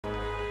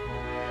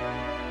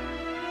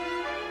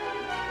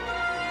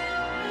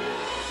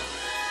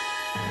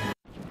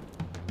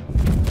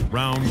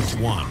Round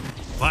one.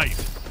 Fight.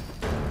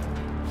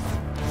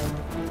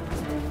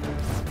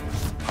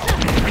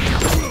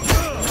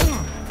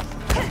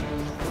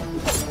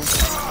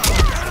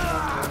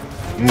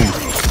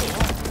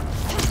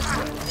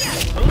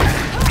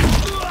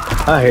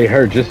 I hate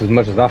her just as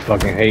much as I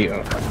fucking hate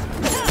her.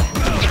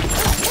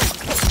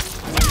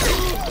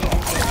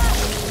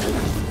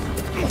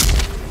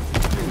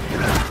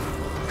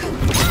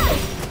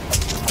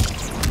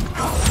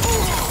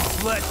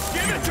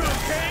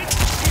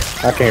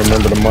 I can't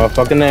remember the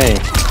motherfucking name.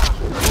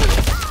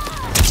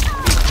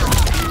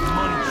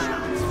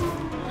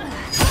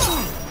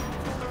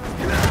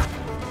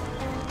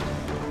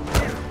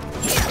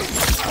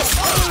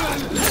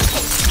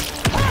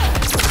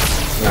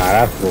 Nah,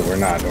 that's what we're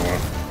not doing.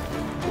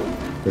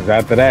 Because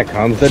after that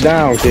comes the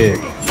down kick.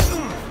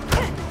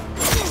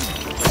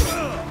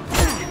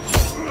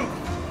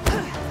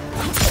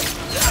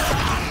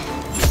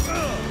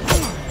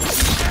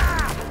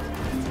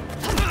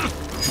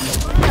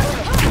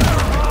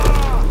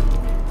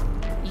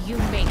 You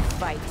may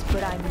fight,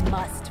 but I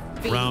must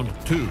feed. Round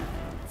two.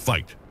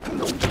 Fight.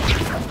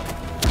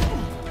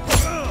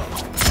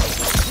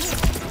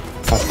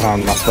 I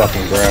timed my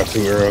fucking grab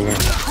too early.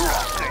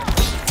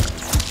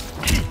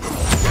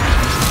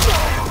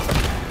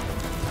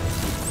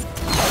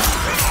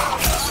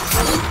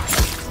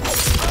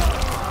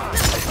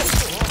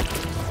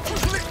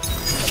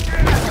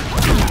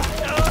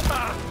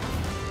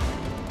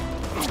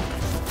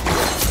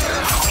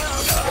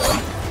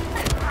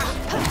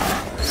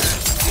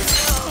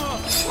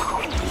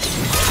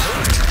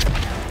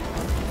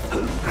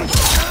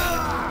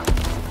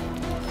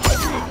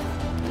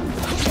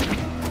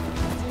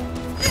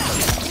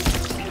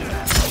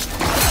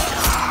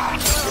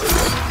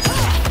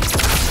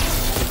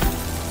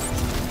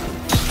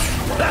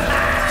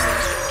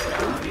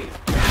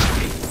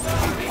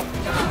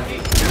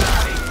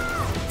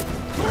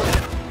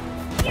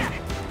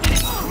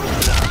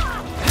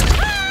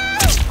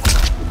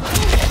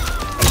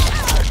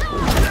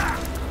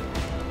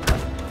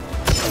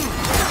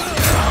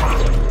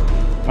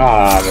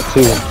 Ah, the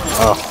two.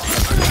 Oh.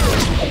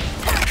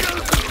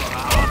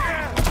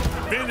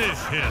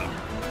 Finish him.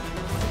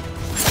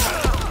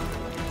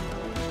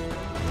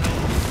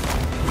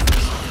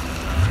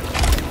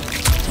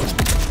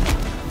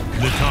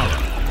 Nitara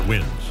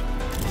wins.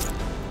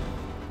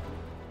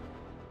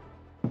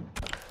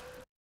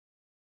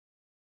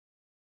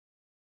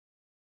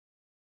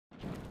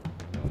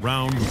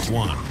 Round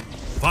one.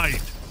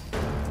 Fight.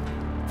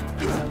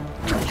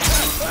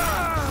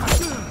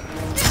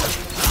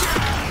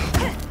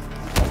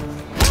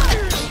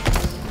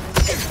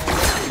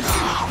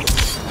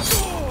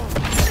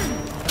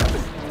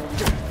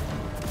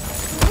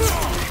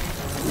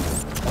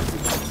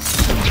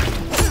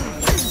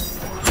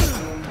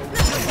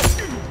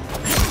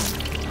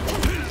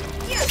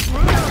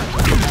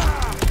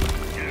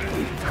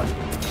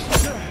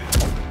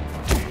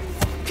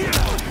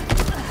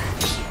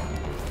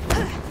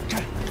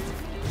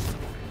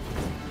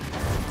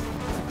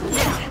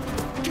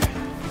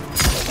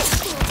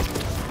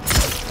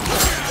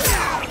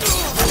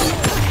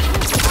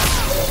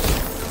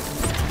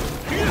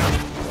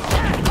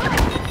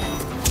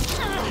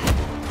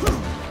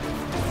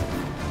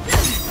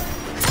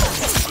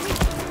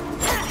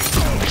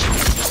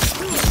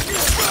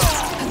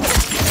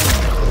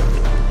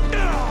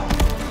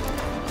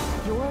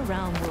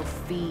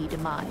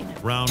 Mine.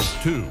 Round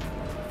two.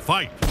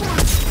 Fight.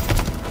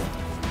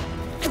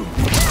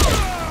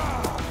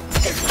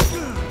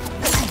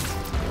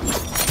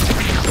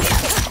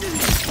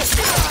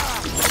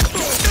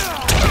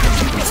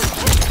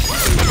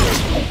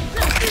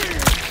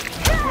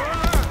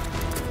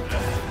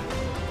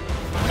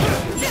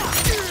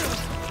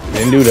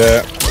 Didn't do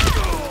that.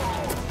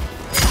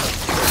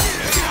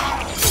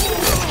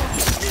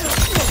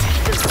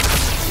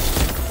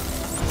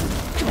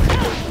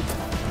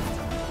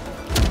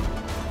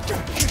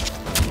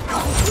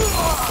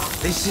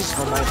 This is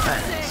for my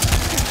fans.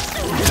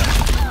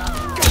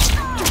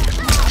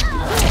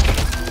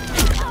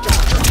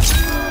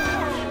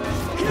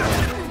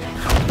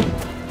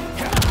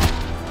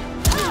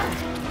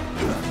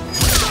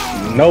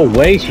 No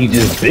way she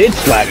just bitch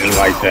slapped me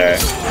like that.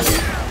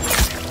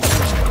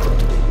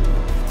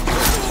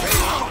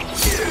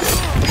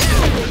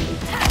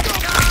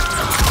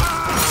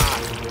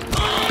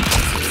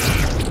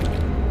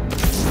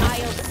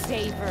 I'll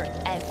savor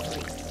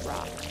every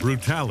rock.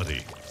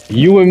 Brutality.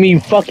 You and me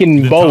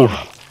fucking both.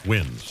 Nitara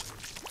wins.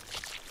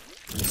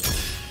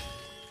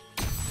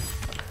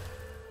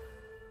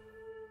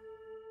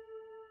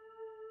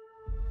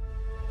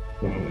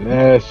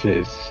 That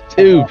shit's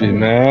stupid,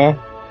 man.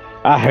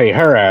 I hate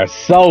her ass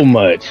so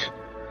much.